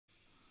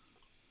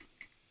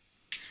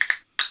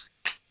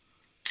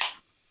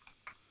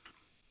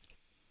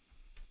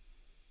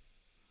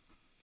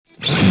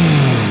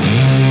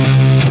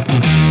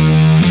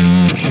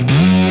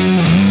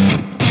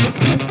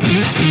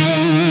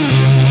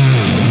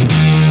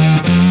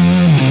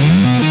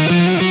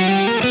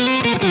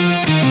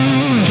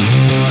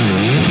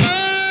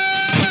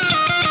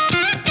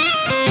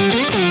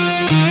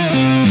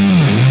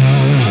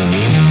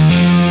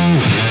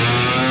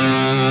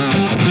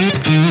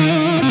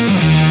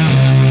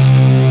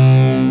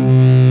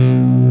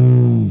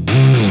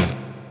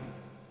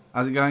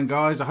it going,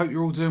 guys? I hope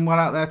you're all doing well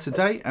out there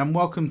today, and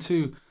welcome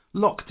to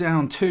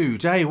Lockdown 2,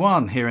 Day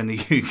 1 here in the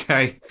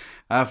UK.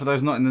 For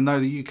those not in the know,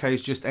 the UK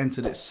has just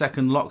entered its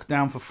second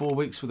lockdown for 4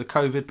 weeks for the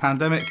COVID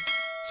pandemic.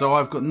 So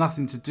I've got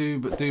nothing to do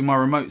but do my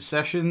remote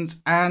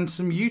sessions and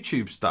some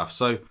YouTube stuff.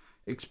 So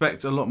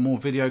expect a lot more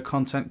video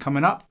content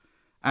coming up.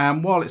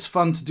 And while it's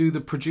fun to do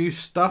the produce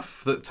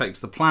stuff that takes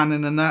the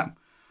planning and that,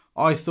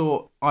 I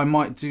thought I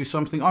might do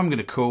something I'm going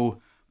to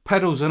call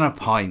Pedals and a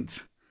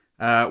Pint.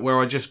 Where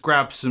I just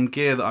grab some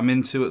gear that I'm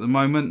into at the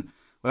moment.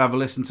 We'll have a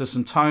listen to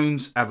some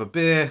tones, have a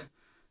beer,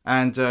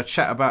 and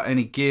chat about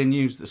any gear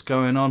news that's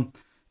going on.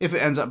 If it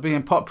ends up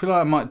being popular,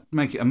 I might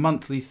make it a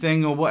monthly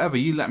thing or whatever.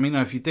 You let me know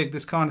if you dig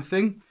this kind of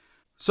thing.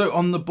 So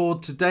on the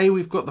board today,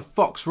 we've got the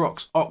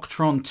FoxRox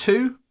Octron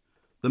 2,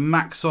 the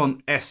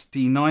Maxon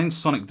SD9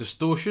 Sonic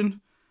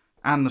Distortion,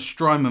 and the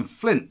Strymon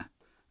Flint.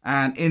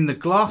 And in the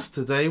glass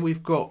today,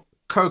 we've got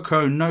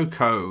Coco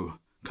Noco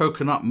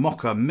Coconut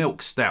Mocha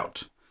Milk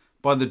Stout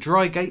by the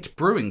DryGate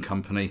Brewing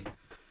Company.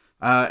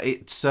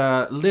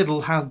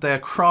 Lidl had their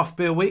craft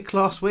beer week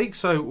last week,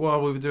 so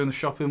while we were doing the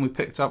shopping, we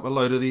picked up a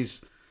load of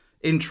these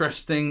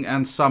interesting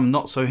and some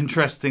not so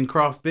interesting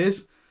craft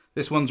beers.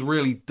 This one's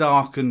really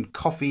dark and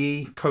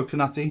coffee-y,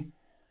 coconutty.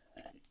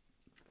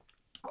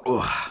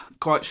 Oh,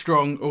 quite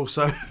strong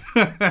also.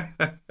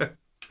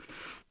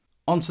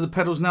 Onto the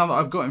pedals now that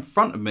I've got in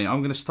front of me.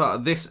 I'm going to start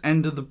at this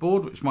end of the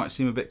board, which might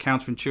seem a bit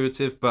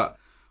counterintuitive, but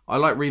I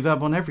like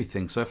reverb on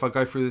everything, so if I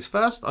go through this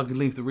first, I can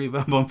leave the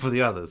reverb on for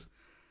the others.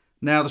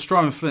 Now, the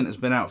Strymon Flint has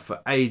been out for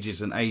ages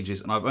and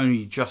ages, and I've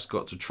only just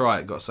got to try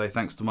it. Got to say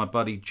thanks to my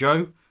buddy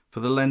Joe for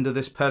the lend of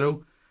this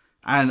pedal,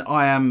 and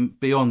I am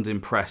beyond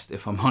impressed,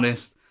 if I'm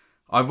honest.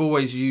 I've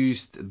always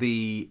used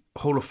the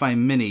Hall of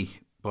Fame Mini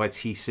by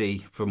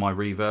TC for my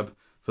reverb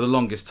for the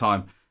longest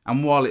time,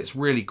 and while it's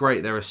really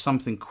great, there is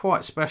something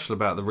quite special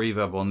about the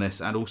reverb on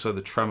this, and also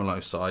the tremolo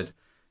side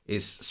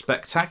is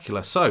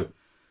spectacular. So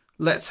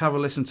let's have a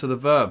listen to the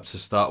Verb to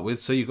start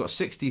with. So you've got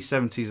 60s,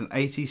 70s and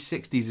 80s.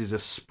 60s is a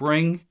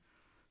spring.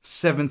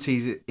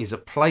 70s is a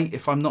plate,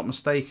 if I'm not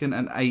mistaken.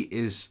 And 8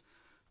 is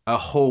a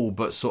hull,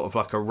 but sort of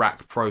like a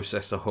rack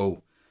processor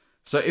hull.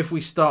 So if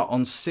we start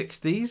on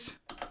 60s,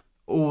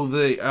 all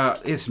the...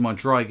 this is my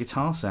dry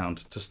guitar sound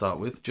to start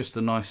with. Just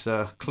a nice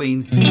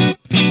clean...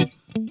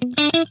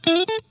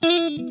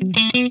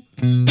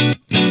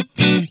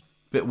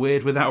 Bit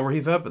weird without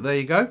reverb, but there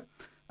you go.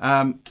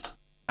 And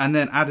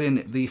then add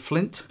in the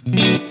Flint.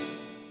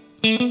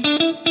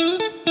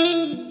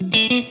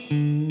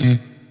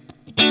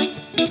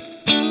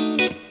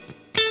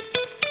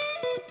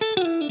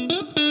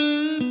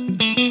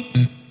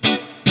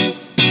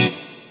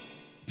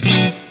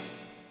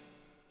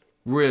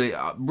 Really,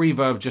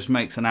 reverb just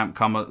makes an amp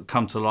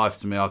come to life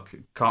to me. I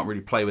can't really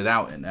play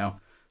without it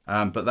now.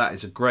 But that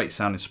is a great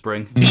sounding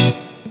spring.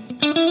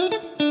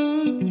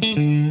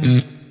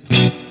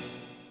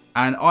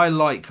 And I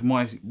like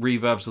my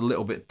reverbs a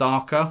little bit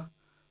darker.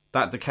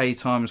 That decay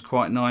time is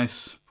quite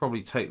nice.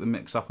 Probably take the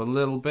mix up a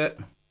little bit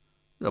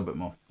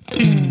more.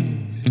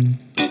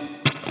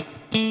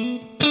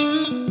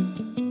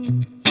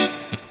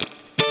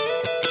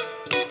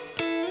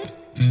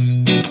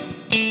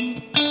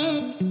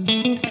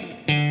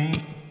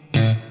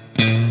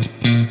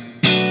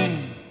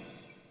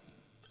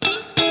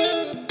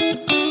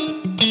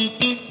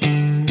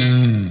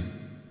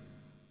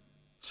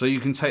 So you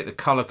can take the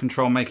color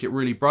control, make it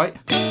really bright,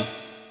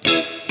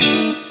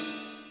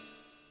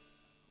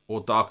 or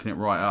darken it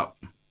right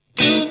up.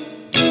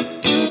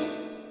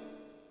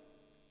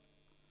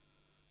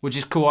 Which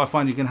is cool. I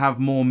find you can have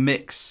more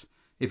mix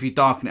if you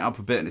darken it up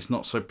a bit and it's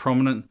not so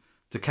prominent.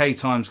 Decay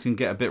times can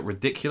get a bit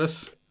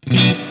ridiculous.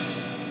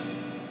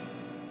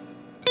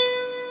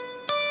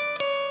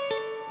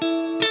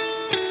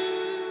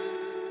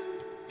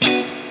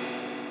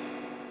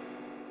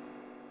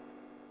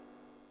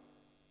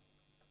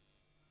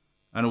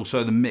 And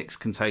also the mix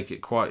can take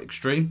it quite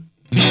extreme.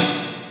 You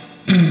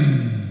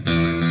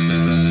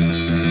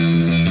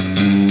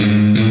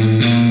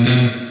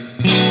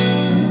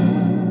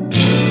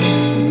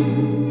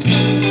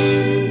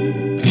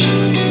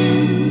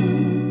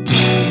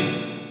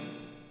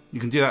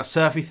can do that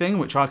surfy thing,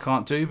 which I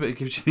can't do, but it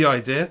gives you the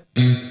idea.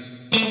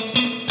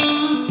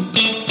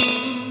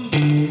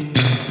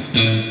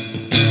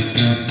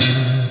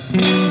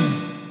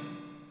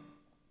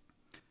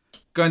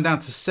 Going down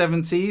to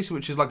 70s,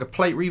 which is like a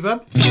plate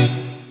reverb.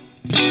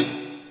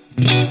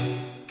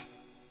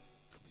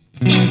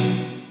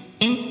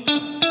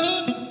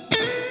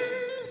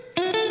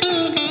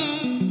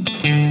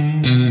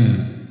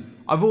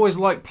 I've always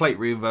liked plate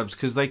reverbs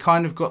because they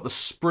kind of got the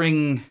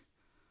spring,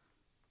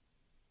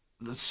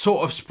 the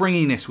sort of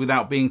springiness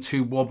without being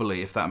too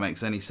wobbly, if that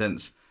makes any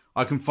sense.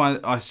 I can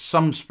find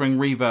some spring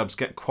reverbs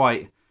get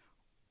quite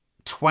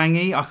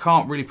twangy. I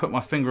can't really put my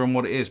finger on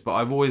what it is, but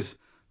I've always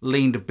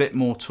leaned a bit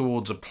more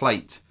towards a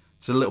plate.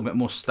 It's a little bit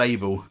more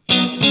stable.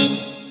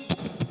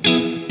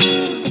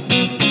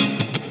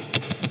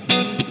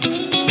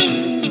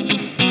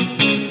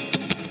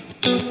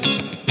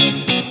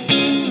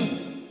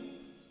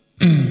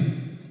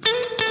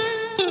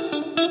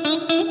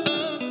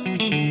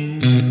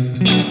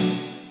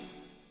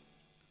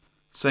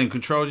 Same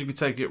controls, you can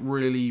take it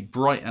really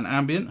bright and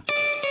ambient.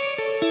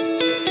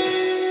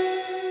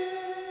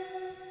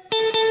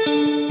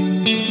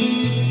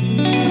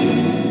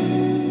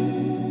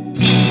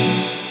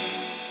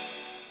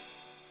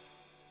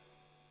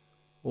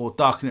 Or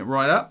darken it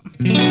right up.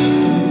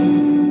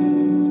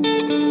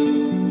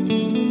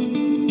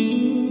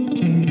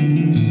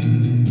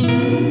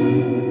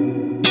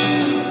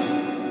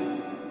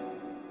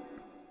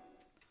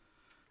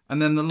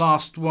 And then the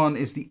last one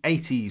is the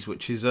 80s,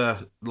 which is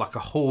like a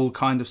hall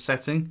kind of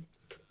setting.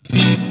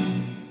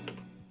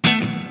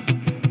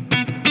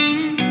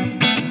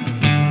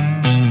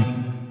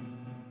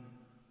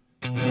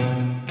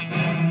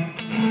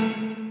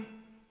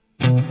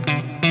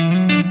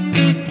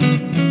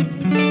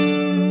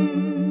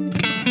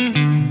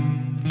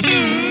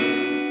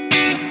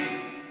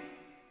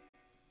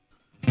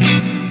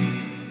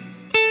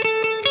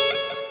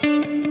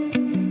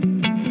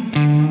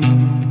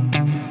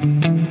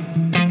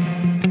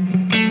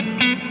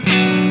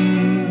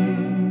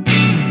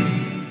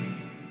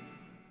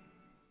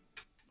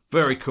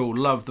 Very cool,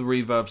 love the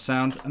reverb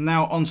sound. And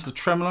now onto the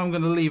tremolo. I'm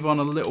going to leave on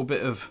a little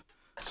bit of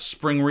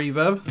spring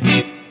reverb.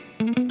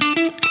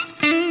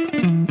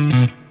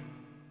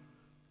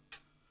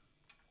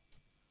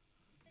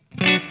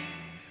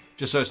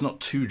 Just so it's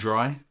not too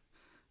dry.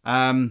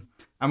 And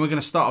we're going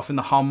to start off in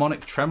the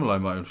harmonic tremolo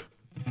mode.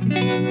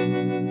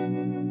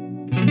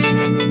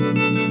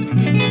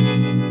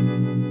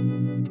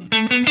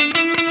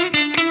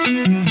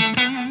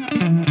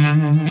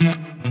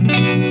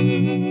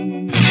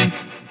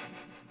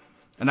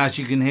 And as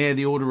you can hear,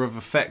 the order of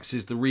effects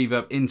is the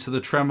reverb into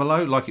the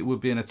tremolo, like it would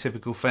be in a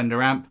typical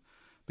Fender amp.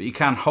 But you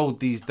can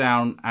hold these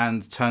down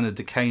and turn the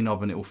decay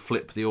knob and it will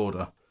flip the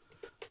order.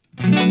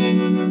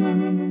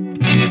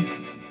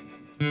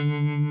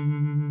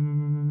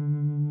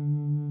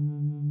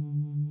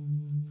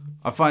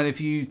 I find if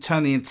you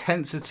turn the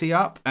intensity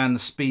up and the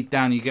speed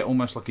down, you get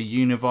almost like a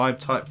univibe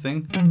type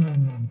thing.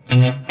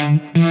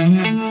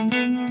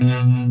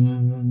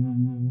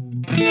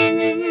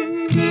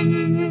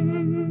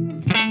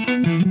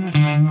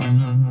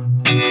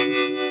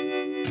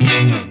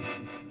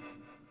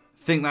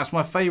 I think that's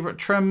my favourite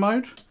trem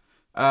mode.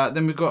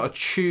 Then we've got a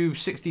tube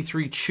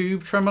 63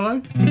 tube tremolo,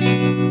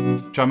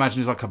 which I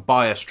imagine is like a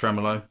bias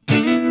tremolo.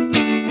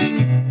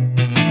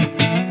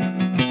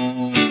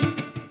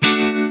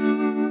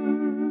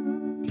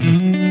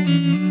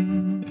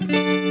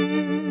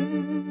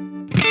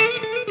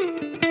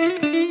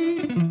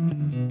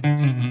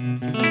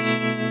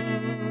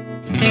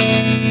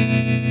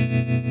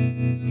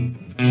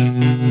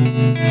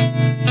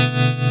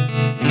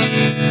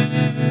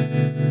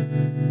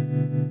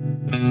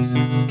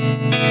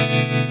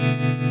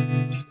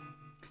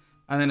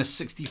 And then a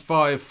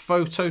 65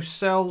 photo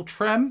cell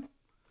trem.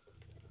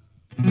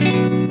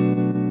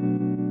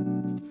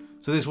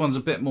 So this one's a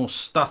bit more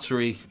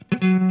stuttery.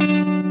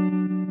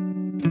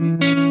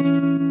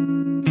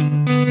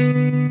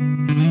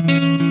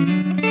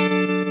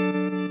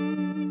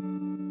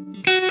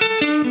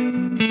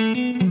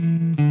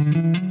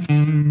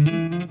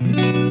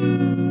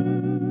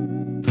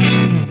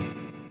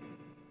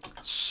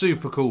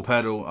 Super cool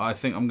pedal. I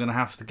think I'm going to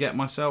have to get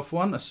myself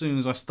one as soon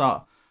as I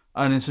start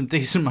earning some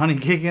decent money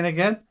gigging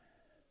again.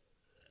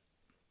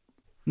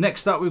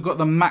 Next up, we've got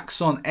the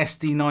Maxon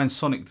SD9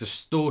 Sonic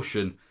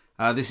Distortion.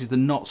 This is the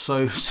not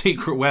so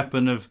secret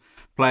weapon of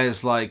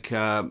players like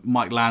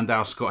Mike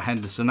Landau, Scott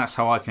Henderson. That's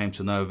how I came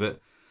to know of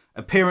it.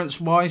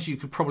 Appearance wise, you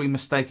could probably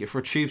mistake it for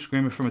a tube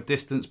screamer from a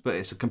distance, but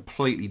it's a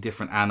completely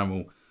different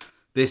animal.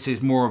 This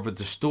is more of a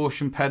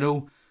distortion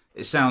pedal.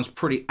 It sounds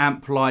pretty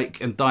amp-like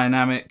and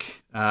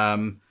dynamic.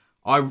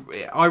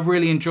 I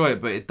really enjoy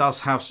it, but it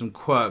does have some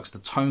quirks. The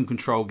tone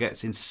control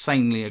gets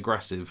insanely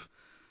aggressive.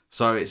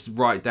 So it's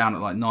right down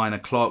at like 9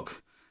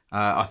 o'clock.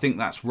 I think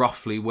that's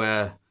roughly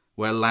where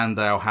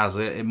Landau has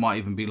it. It might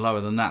even be lower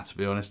than that, to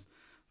be honest.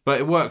 But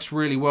it works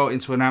really well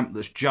into an amp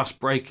that's just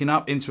breaking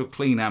up. Into a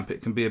clean amp,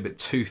 it can be a bit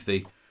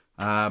toothy.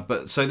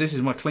 So this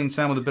is my clean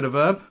sound with a bit of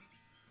verb.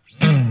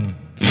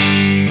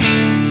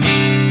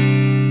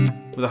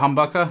 With a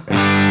humbucker.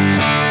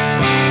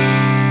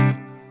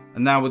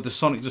 And now with the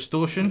sonic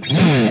distortion.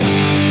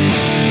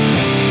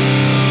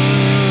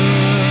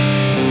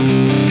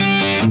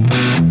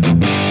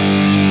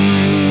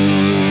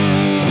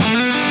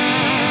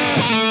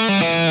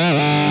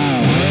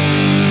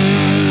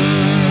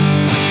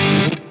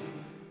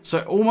 So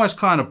it almost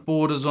kind of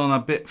borders on a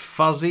bit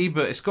fuzzy,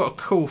 but it's got a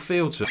cool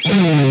feel to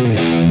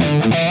it.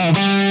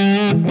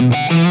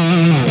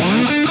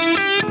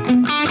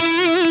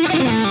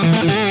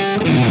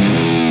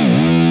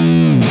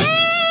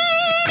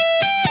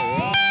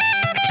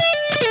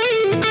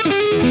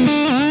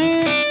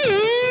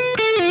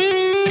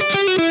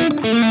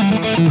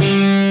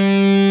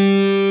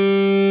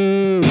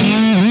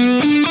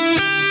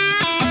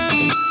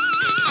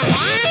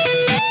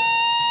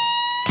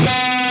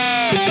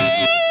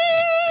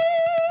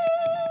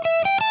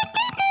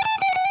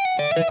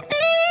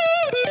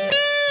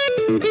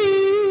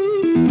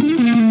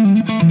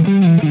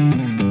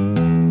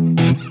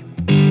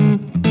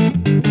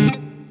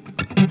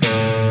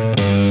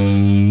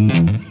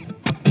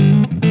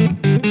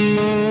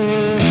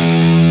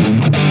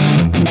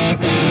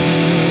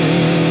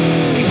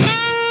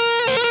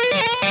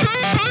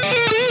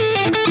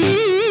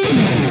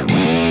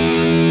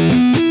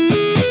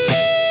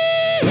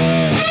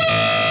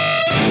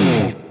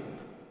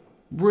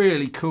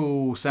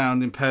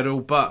 sounding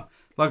pedal, but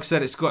like I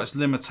said, it's got its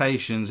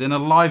limitations. In a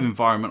live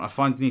environment, I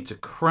find you need to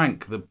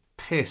crank the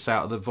piss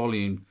out of the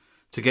volume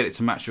to get it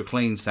to match your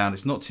clean sound.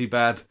 It's not too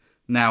bad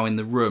now in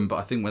the room, but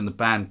I think when the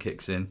band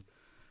kicks in,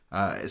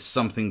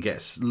 something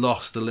gets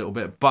lost a little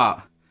bit.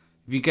 But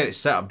if you get it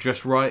set up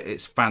just right,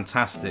 it's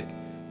fantastic.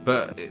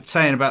 But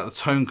saying about the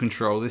tone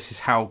control, this is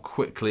how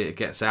quickly it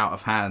gets out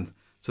of hand.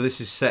 So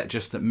this is set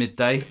just at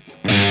midday.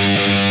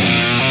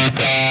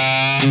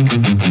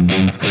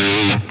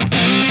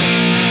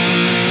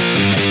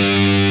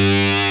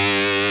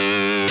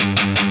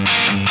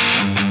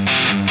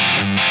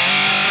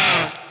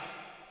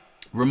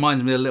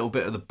 Reminds me a little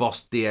bit of the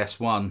Boss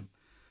DS1.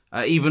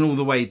 Even all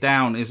the way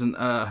down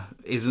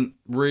isn't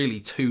really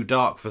too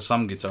dark for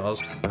some guitars.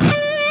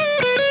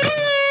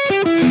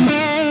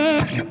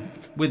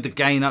 With the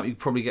gain up, you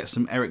probably get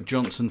some Eric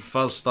Johnson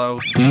fuzz style.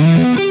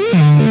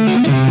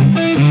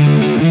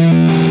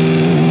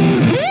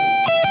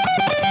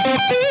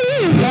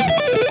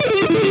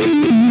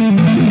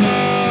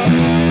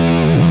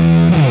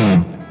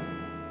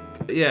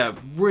 Yeah,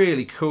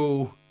 really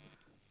cool,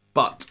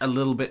 but a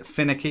little bit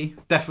finicky.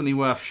 Definitely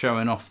worth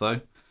showing off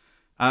though.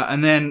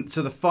 And then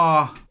to the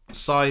far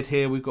side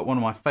here, we've got one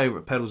of my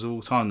favourite pedals of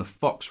all time, the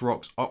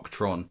FoxRox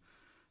Octron.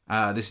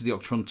 This is the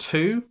Octron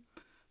 2.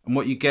 And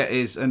what you get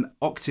is an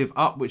octave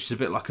up, which is a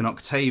bit like an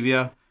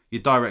Octavia,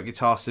 your direct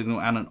guitar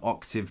signal, and an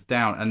octave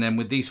down. And then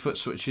with these foot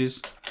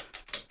switches,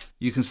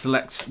 you can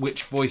select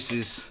which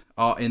voices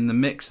are in the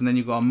mix, and then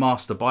you've got a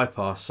master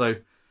bypass. So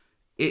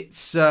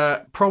it's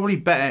probably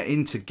better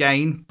into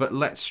gain, but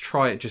let's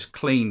try it just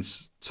clean.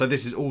 So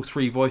this is all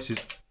three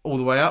voices all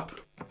the way up.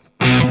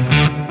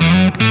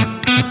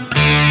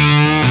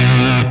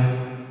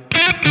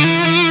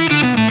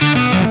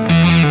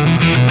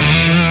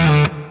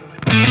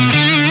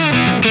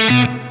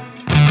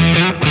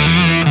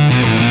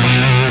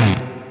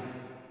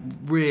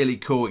 Really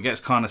cool. It gets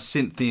kind of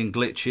synthy and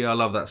glitchy. I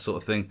love that sort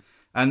of thing.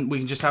 And we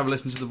can just have a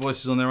listen to the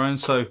voices on their own.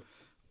 So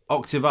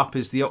octave up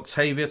is the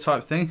Octavia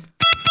type thing.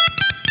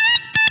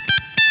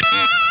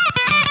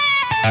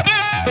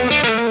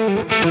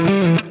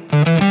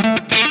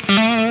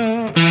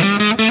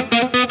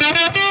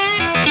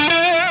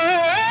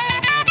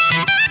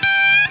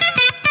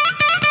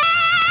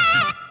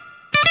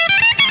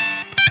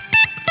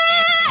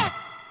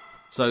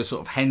 So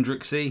sort of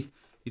Hendrixy.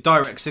 Your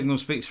direct signal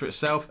speaks for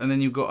itself, and then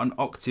you've got an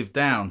octave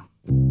down.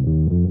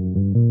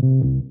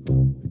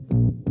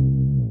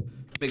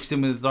 Mixed in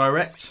with the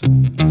direct.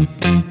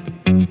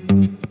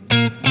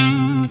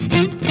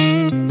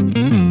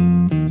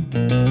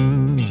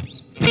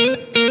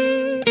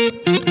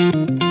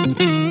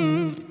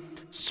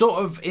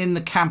 Sort of in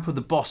the camp of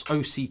the Boss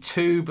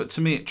OC2, but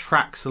to me it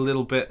tracks a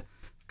little bit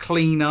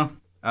cleaner.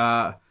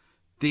 The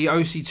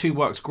OC2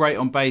 works great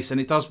on bass,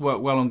 and it does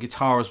work well on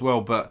guitar as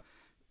well, but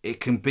it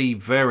can be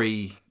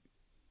very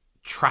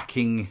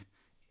tracking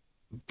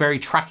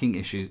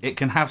issues. It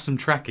can have some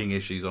tracking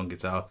issues on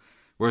guitar,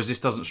 whereas this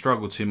doesn't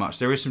struggle too much.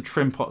 There is some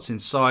trim pots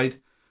inside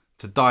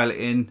to dial it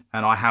in,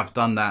 and I have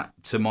done that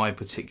to my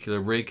particular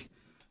rig,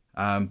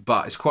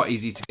 but it's quite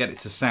easy to get it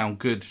to sound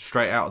good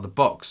straight out of the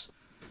box.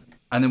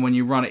 And then when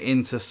you run it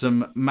into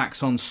some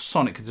Maxon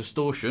sonic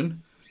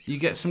distortion, you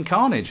get some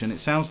carnage, and it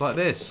sounds like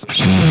this.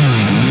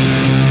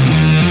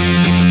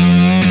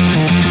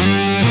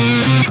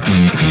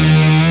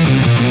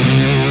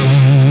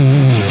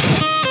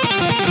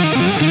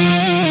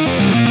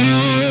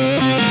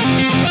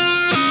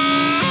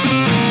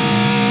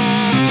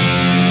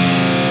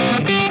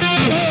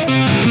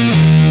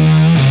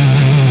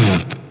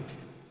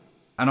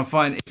 And I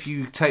find if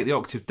you take the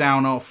octave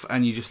down off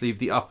and you just leave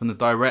the up and the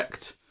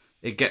direct,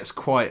 it gets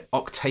quite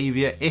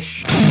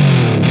Octavia-ish.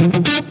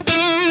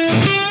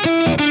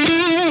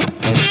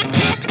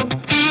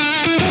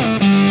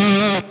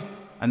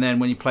 And then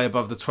when you play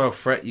above the 12th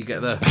fret, you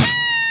get the...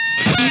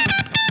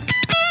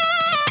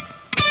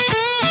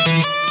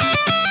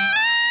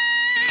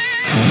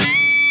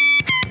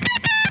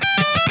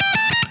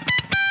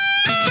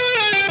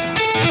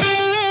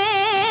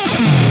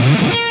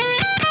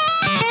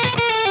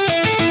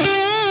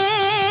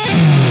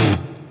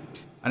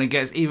 And it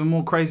gets even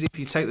more crazy if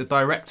you take the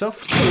direct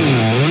off.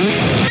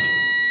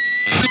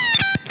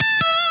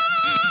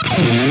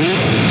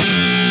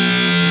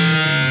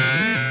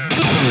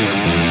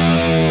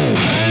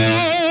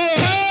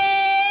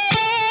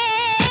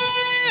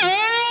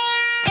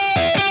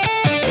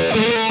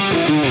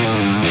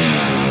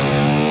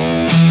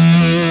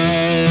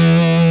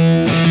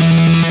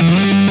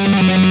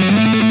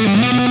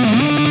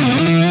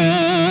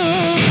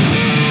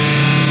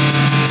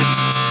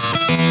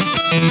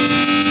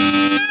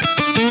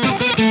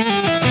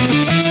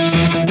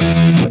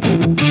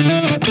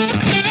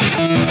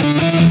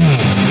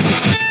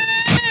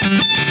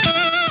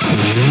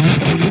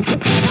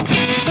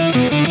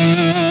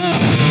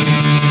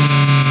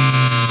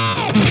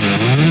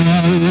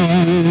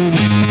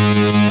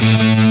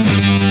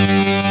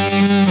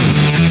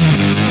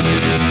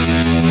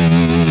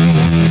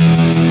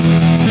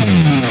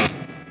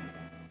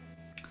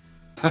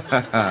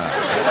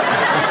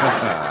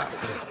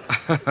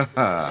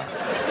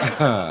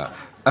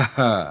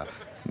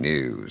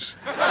 news.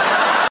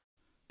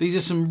 These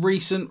are some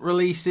recent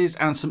releases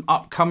and some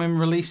upcoming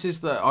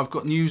releases that I've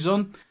got news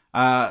on.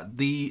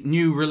 The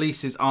new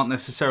releases aren't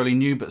necessarily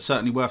new, but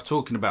certainly worth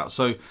talking about.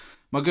 So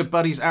my good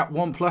buddies at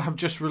Wampler have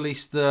just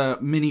released the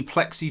mini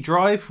Plexi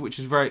drive, which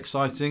is very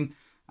exciting.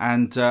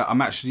 And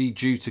I'm actually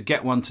due to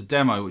get one to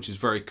demo, which is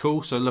very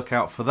cool. So look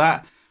out for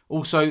that.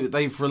 Also,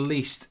 they've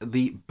released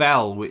the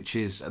Bell, which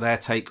is their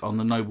take on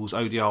the Noble's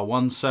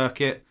ODR1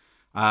 circuit.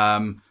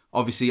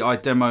 Obviously, I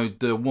demoed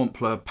the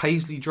Wampler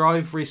Paisley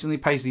drive recently,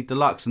 Paisley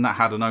Deluxe, and that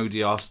had an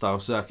ODR style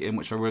circuit in,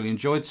 which I really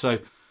enjoyed. So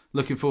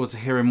looking forward to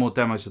hearing more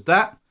demos of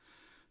that.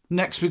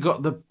 Next, we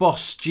got the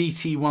Boss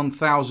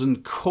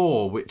GT1000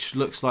 Core, which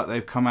looks like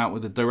they've come out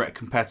with a direct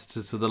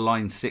competitor to the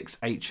Line 6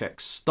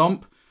 HX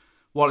Stomp.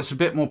 While it's a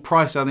bit more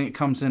pricey, I think it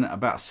comes in at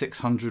about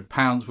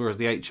 £600, whereas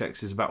the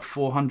HX is about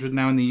 £400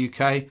 now in the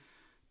UK.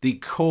 The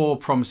Core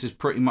promises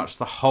pretty much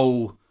the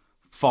whole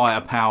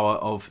firepower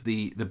of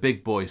the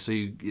big boy. So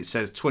it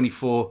says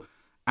 24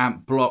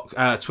 amp block,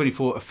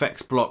 24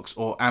 effects blocks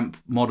or amp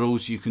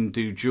models. You can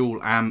do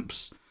dual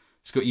amps.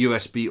 It's got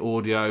USB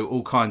audio,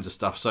 all kinds of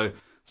stuff. So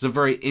it's a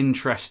very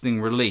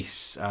interesting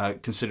release,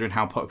 considering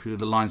how popular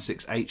the Line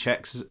 6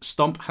 HX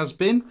Stomp has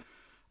been.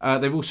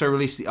 They've also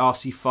released the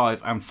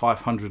RC5 and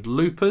 500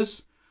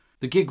 loopers.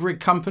 The Gig Rig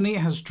Company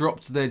has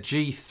dropped their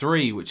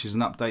G3, which is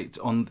an update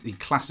on the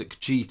classic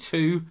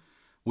G2,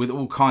 with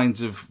all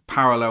kinds of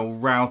parallel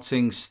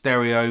routing,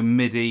 stereo,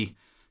 MIDI,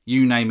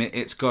 you name it,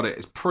 it's got it.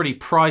 It's pretty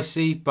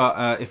pricey,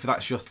 but if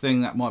that's your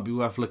thing, that might be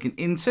worth looking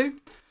into.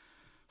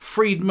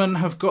 Friedman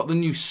have got the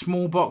new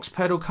small box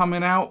pedal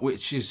coming out,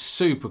 which is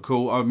super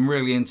cool. I'm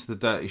really into the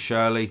Dirty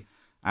Shirley,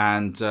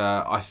 and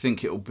I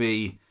think it'll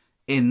be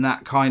in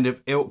that kind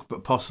of ilk,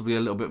 but possibly a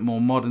little bit more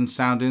modern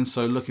sounding.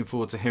 So looking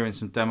forward to hearing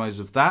some demos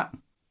of that.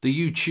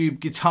 The YouTube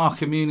guitar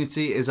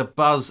community is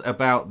abuzz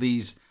about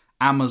these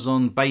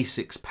Amazon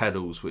Basics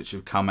pedals which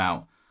have come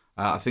out.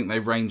 I think they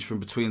range from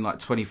between like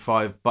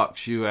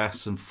 $25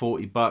 US and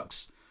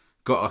 $40.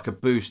 Got like a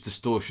boost,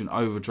 distortion,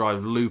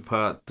 overdrive,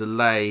 looper,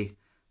 delay,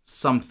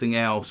 something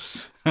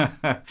else.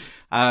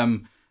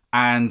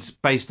 And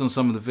based on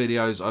some of the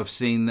videos I've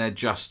seen, they're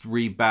just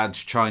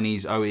rebadged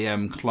Chinese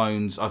OEM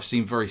clones. I've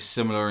seen very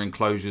similar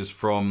enclosures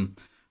from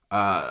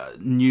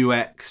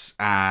Nuex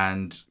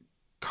and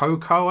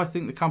Coco, I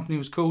think the company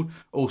was called.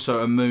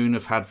 Also, Moon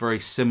have had very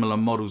similar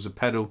models of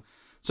pedal.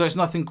 So it's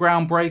nothing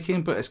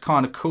groundbreaking, but it's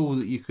kind of cool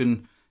that you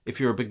can, if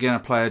you're a beginner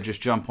player, just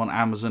jump on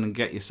Amazon and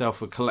get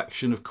yourself a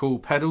collection of cool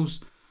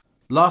pedals.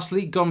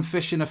 Lastly, Gone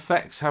Fishing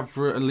Effects have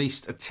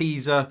released a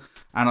teaser,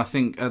 and I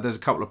think there's a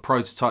couple of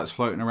prototypes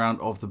floating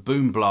around of the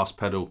Boom Blast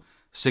pedal,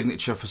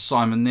 signature for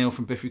Simon Neil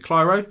from Biffy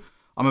Clyro.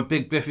 I'm a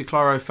big Biffy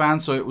Clyro fan,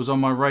 so it was on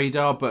my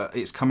radar, but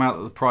it's come out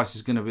that the price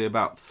is going to be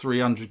about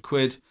 300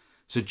 quid.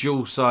 It's a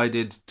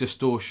dual-sided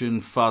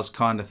distortion fuzz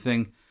kind of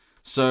thing.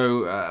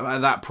 So at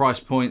that price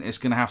point, it's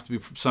going to have to be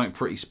something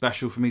pretty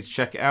special for me to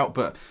check it out,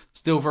 but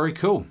still very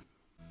cool.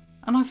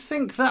 And I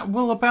think that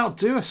will about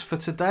do us for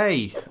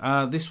today.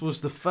 This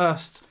was the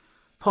first,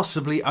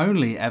 possibly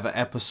only ever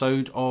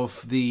episode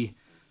of the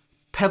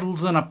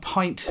Pedals and a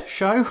Pint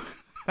show.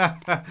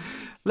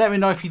 Let me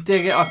know if you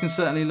dig it. I can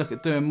certainly look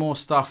at doing more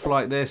stuff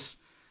like this.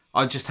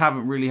 I just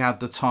haven't really had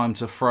the time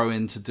to throw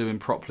into doing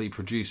properly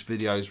produced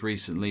videos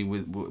recently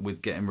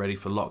with getting ready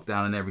for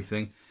lockdown and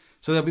everything.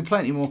 So there'll be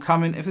plenty more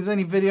coming. If there's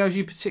any videos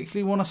you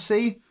particularly want to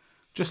see,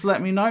 just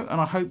let me know. And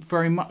I hope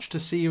very much to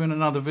see you in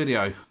another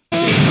video.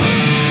 Cheers,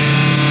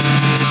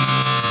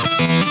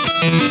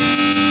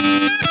 guys.